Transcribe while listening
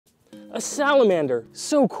A salamander,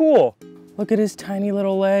 so cool. Look at his tiny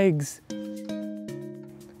little legs.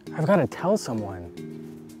 I've got to tell someone.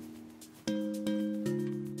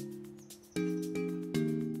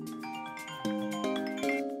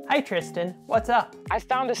 Hi Tristan, what's up? I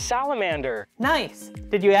found a salamander. Nice!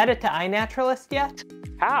 Did you add it to iNaturalist yet?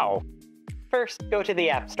 How? First, go to the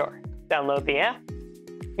App Store. Download the app.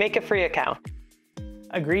 Make a free account.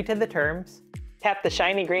 Agree to the terms. Tap the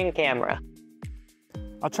shiny green camera.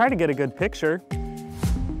 I'll try to get a good picture.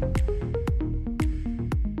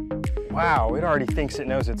 Wow, it already thinks it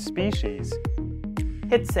knows its species.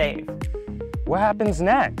 Hit save. What happens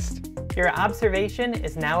next? Your observation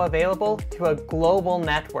is now available to a global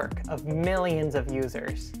network of millions of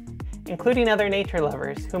users, including other nature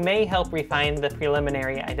lovers who may help refine the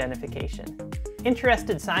preliminary identification.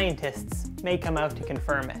 Interested scientists may come out to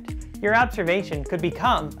confirm it. Your observation could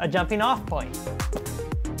become a jumping-off point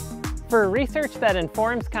for research that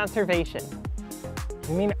informs conservation.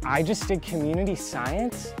 You mean I just did community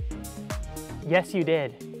science? Yes, you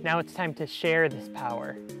did. Now it's time to share this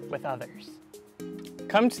power with others.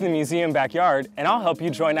 Come to the museum backyard and I'll help you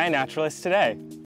join iNaturalist today.